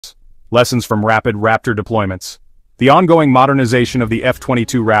Lessons from rapid Raptor deployments. The ongoing modernization of the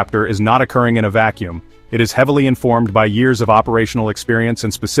F-22 Raptor is not occurring in a vacuum. It is heavily informed by years of operational experience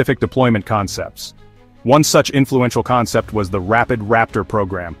and specific deployment concepts. One such influential concept was the Rapid Raptor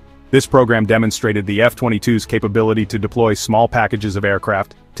program. This program demonstrated the F-22's capability to deploy small packages of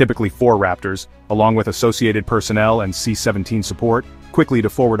aircraft, typically 4 Raptors, along with associated personnel and C-17 support, quickly to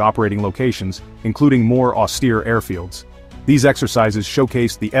forward operating locations, including more austere airfields. These exercises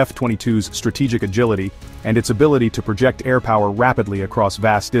showcased the F-22's strategic agility and its ability to project air power rapidly across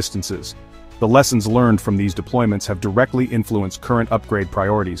vast distances. The lessons learned from these deployments have directly influenced current upgrade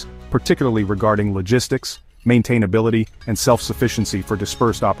priorities, particularly regarding logistics, maintainability, and self-sufficiency for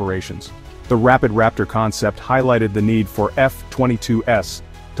dispersed operations. The Rapid Raptor concept highlighted the need for F-22’s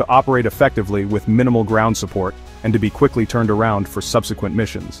to operate effectively with minimal ground support and to be quickly turned around for subsequent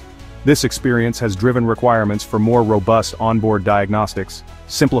missions. This experience has driven requirements for more robust onboard diagnostics,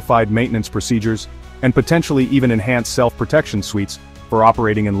 simplified maintenance procedures, and potentially even enhanced self-protection suites for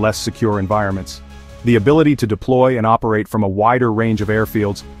operating in less secure environments. The ability to deploy and operate from a wider range of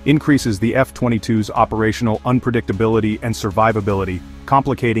airfields increases the F-22's operational unpredictability and survivability,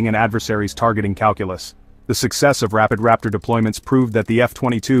 complicating an adversary's targeting calculus. The success of Rapid Raptor deployments proved that the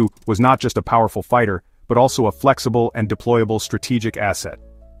F-22 was not just a powerful fighter, but also a flexible and deployable strategic asset.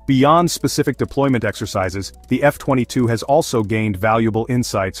 Beyond specific deployment exercises, the F-22 has also gained valuable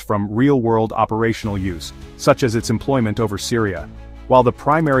insights from real-world operational use, such as its employment over Syria. While the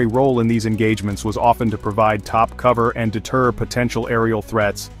primary role in these engagements was often to provide top cover and deter potential aerial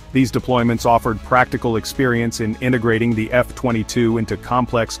threats, these deployments offered practical experience in integrating the F-22 into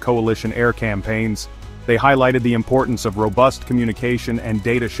complex coalition air campaigns. They highlighted the importance of robust communication and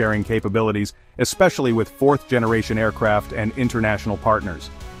data sharing capabilities, especially with fourth-generation aircraft and international partners.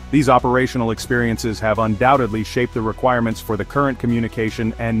 These operational experiences have undoubtedly shaped the requirements for the current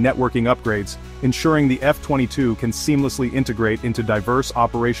communication and networking upgrades, ensuring the F-22 can seamlessly integrate into diverse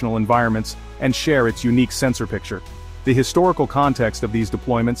operational environments and share its unique sensor picture. The historical context of these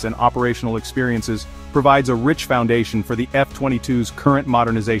deployments and operational experiences provides a rich foundation for the F-22's current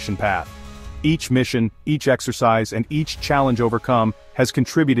modernization path. Each mission, each exercise, and each challenge overcome has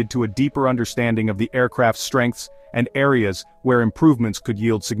contributed to a deeper understanding of the aircraft's strengths and areas where improvements could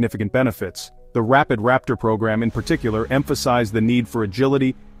yield significant benefits. The Rapid Raptor program in particular emphasized the need for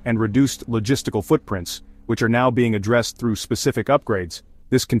agility and reduced logistical footprints, which are now being addressed through specific upgrades.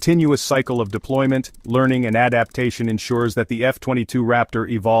 This continuous cycle of deployment, learning, and adaptation ensures that the F-22 Raptor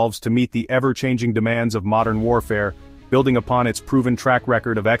evolves to meet the ever-changing demands of modern warfare, building upon its proven track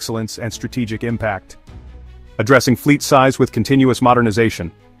record of excellence and strategic impact. Addressing fleet size with continuous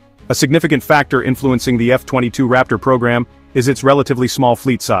modernization. A significant factor influencing the F-22 Raptor program is its relatively small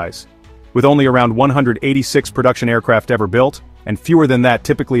fleet size. With only around 186 production aircraft ever built, and fewer than that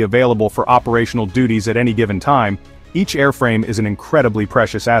typically available for operational duties at any given time, each airframe is an incredibly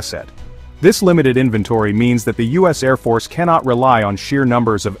precious asset. This limited inventory means that the U.S. Air Force cannot rely on sheer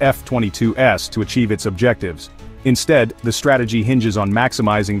numbers of F-22's to achieve its objectives. Instead, the strategy hinges on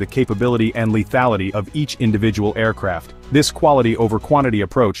maximizing the capability and lethality of each individual aircraft. This quality over quantity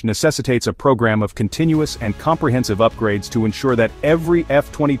approach necessitates a program of continuous and comprehensive upgrades to ensure that every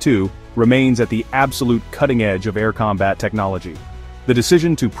F-22 remains at the absolute cutting edge of air combat technology. The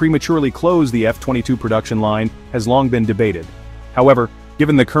decision to prematurely close the F-22 production line has long been debated. However,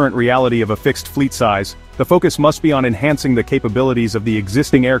 given the current reality of a fixed fleet size, the focus must be on enhancing the capabilities of the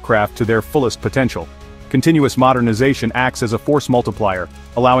existing aircraft to their fullest potential. Continuous modernization acts as a force multiplier,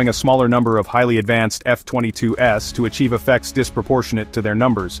 allowing a smaller number of highly advanced F-22's to achieve effects disproportionate to their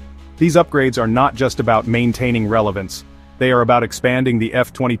numbers. These upgrades are not just about maintaining relevance. They are about expanding the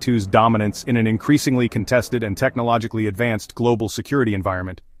F-22's dominance in an increasingly contested and technologically advanced global security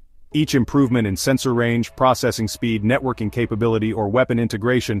environment. Each improvement in sensor range, processing speed, networking capability, or weapon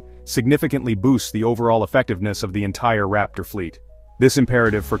integration significantly boosts the overall effectiveness of the entire Raptor fleet. This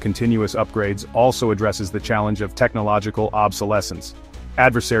imperative for continuous upgrades also addresses the challenge of technological obsolescence.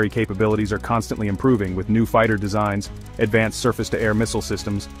 Adversary capabilities are constantly improving with new fighter designs, advanced surface-to-air missile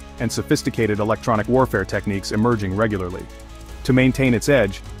systems, and sophisticated electronic warfare techniques emerging regularly. To maintain its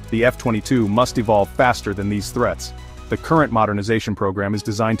edge, the F-22 must evolve faster than these threats. The current modernization program is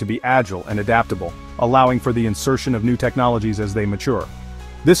designed to be agile and adaptable, allowing for the insertion of new technologies as they mature.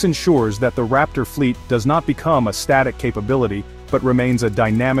 This ensures that the Raptor fleet does not become a static capability, but remains a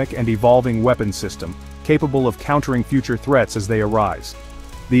dynamic and evolving weapons system, capable of countering future threats as they arise.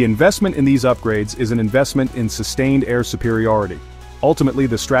 The investment in these upgrades is an investment in sustained air superiority. Ultimately,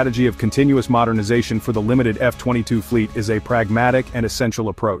 the strategy of continuous modernization for the limited F-22 fleet is a pragmatic and essential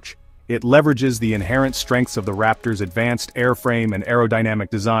approach. It leverages the inherent strengths of the Raptor's advanced airframe and aerodynamic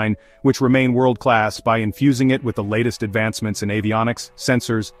design, which remain world-class, by infusing it with the latest advancements in avionics,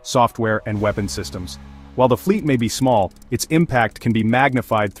 sensors, software, and weapon systems. While the fleet may be small, its impact can be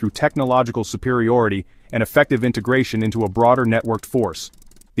magnified through technological superiority and effective integration into a broader networked force.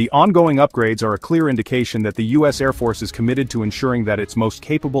 The ongoing upgrades are a clear indication that the U.S. Air Force is committed to ensuring that its most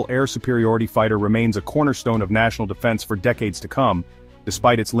capable air superiority fighter remains a cornerstone of national defense for decades to come,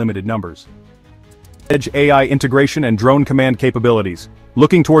 despite its limited numbers. Edge AI integration and drone command capabilities.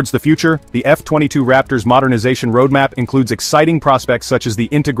 Looking towards the future, the F-22 Raptor's modernization roadmap includes exciting prospects such as the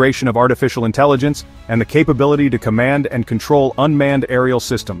integration of artificial intelligence and the capability to command and control unmanned aerial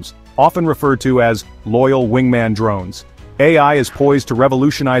systems, often referred to as loyal wingman drones. AI is poised to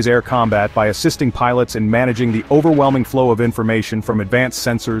revolutionize air combat by assisting pilots in managing the overwhelming flow of information from advanced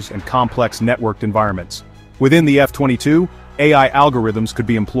sensors and complex networked environments. Within the F-22, AI algorithms could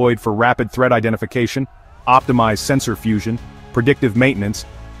be employed for rapid threat identification, optimized sensor fusion, predictive maintenance,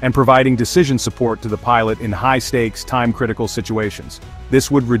 and providing decision support to the pilot in high-stakes, time-critical situations.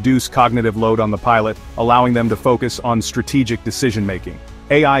 This would reduce cognitive load on the pilot, allowing them to focus on strategic decision-making.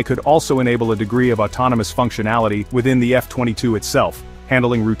 AI could also enable a degree of autonomous functionality within the F-22 itself,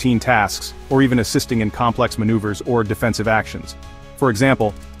 handling routine tasks, or even assisting in complex maneuvers or defensive actions. For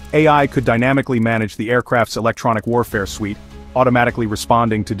example, AI could dynamically manage the aircraft's electronic warfare suite, automatically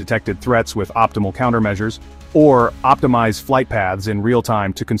responding to detected threats with optimal countermeasures, or optimize flight paths in real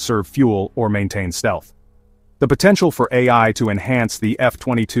time to conserve fuel or maintain stealth. The potential for AI to enhance the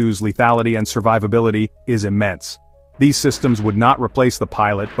F-22's lethality and survivability is immense. These systems would not replace the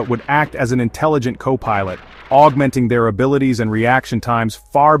pilot but would act as an intelligent co-pilot, augmenting their abilities and reaction times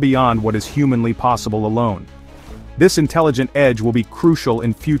far beyond what is humanly possible alone. This intelligent edge will be crucial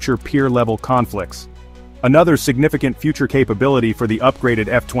in future peer-level conflicts. Another significant future capability for the upgraded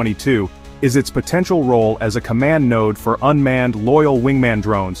F-22 is its potential role as a command node for unmanned loyal wingman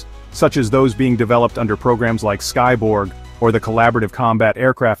drones, such as those being developed under programs like Skyborg or the Collaborative Combat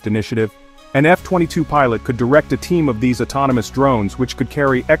Aircraft Initiative. An F-22 pilot could direct a team of these autonomous drones which could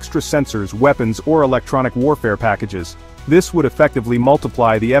carry extra sensors, weapons, or electronic warfare packages. This would effectively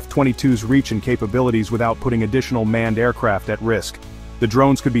multiply the F-22's reach and capabilities without putting additional manned aircraft at risk. The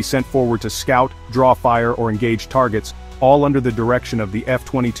drones could be sent forward to scout, draw fire, or engage targets, all under the direction of the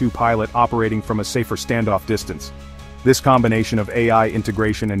F-22 pilot operating from a safer standoff distance. This combination of AI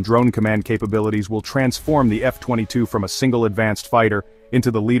integration and drone command capabilities will transform the F-22 from a single advanced fighter into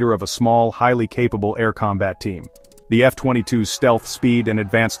the leader of a small, highly capable air combat team. The F-22's stealth, speed, and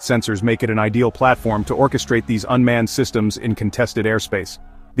advanced sensors make it an ideal platform to orchestrate these unmanned systems in contested airspace.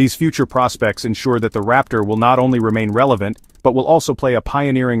 These future prospects ensure that the Raptor will not only remain relevant, but will also play a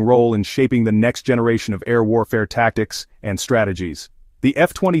pioneering role in shaping the next generation of air warfare tactics and strategies. The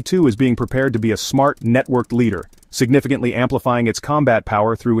F-22 is being prepared to be a smart, networked leader, significantly amplifying its combat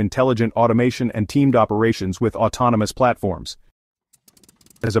power through intelligent automation and teamed operations with autonomous platforms.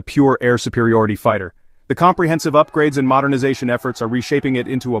 As a pure air superiority fighter, the comprehensive upgrades and modernization efforts are reshaping it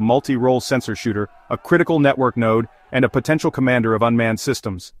into a multi-role sensor shooter, a critical network node, and a potential commander of unmanned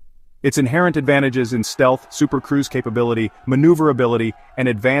systems. Its inherent advantages in stealth, supercruise capability, maneuverability, and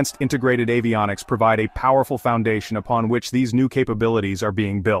advanced integrated avionics provide a powerful foundation upon which these new capabilities are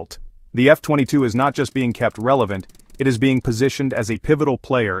being built. The F-22 is not just being kept relevant, it is being positioned as a pivotal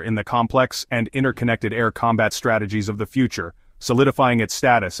player in the complex and interconnected air combat strategies of the future, solidifying its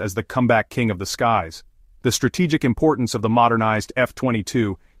status as the comeback king of the skies. The strategic importance of the modernized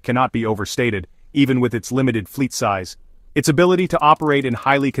F-22 cannot be overstated, even with its limited fleet size. Its ability to operate in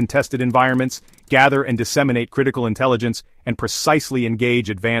highly contested environments, gather and disseminate critical intelligence, and precisely engage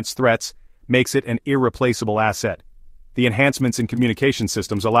advanced threats makes it an irreplaceable asset. The enhancements in communication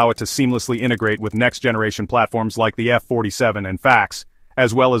systems allow it to seamlessly integrate with next-generation platforms like the F-47 and FAX,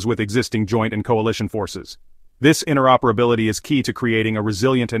 as well as with existing joint and coalition forces. This interoperability is key to creating a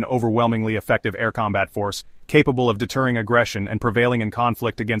resilient and overwhelmingly effective air combat force, capable of deterring aggression and prevailing in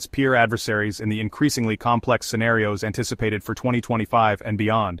conflict against peer adversaries in the increasingly complex scenarios anticipated for 2025 and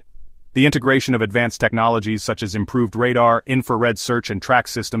beyond. The integration of advanced technologies such as improved radar, infrared search and track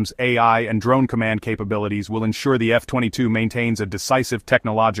systems, AI, and drone command capabilities will ensure the F-22 maintains a decisive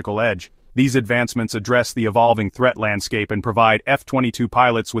technological edge. These advancements address the evolving threat landscape and provide F-22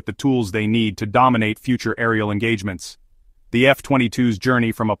 pilots with the tools they need to dominate future aerial engagements. The F-22's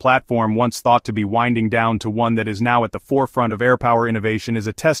journey from a platform once thought to be winding down to one that is now at the forefront of air power innovation is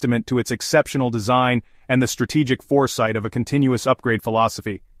a testament to its exceptional design and the strategic foresight of a continuous upgrade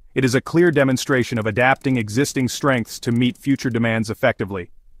philosophy. It is a clear demonstration of adapting existing strengths to meet future demands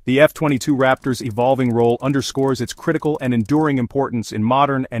effectively. The F-22 Raptor's evolving role underscores its critical and enduring importance in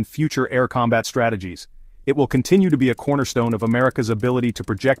modern and future air combat strategies. It will continue to be a cornerstone of America's ability to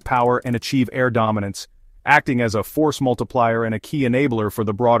project power and achieve air dominance, acting as a force multiplier and a key enabler for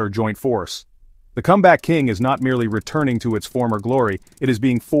the broader joint force. The comeback king is not merely returning to its former glory, it is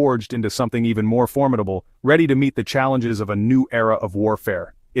being forged into something even more formidable, ready to meet the challenges of a new era of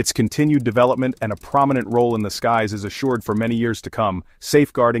warfare. Its continued development and a prominent role in the skies is assured for many years to come,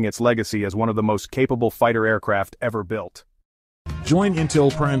 safeguarding its legacy as one of the most capable fighter aircraft ever built. Join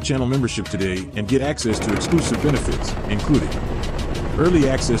Intel Prime Channel membership today and get access to exclusive benefits, including early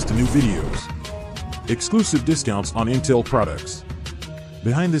access to new videos, exclusive discounts on Intel products,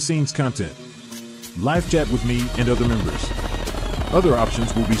 behind-the-scenes content, live chat with me and other members. Other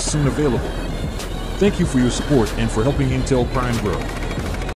options will be soon available. Thank you for your support and for helping Intel Prime grow.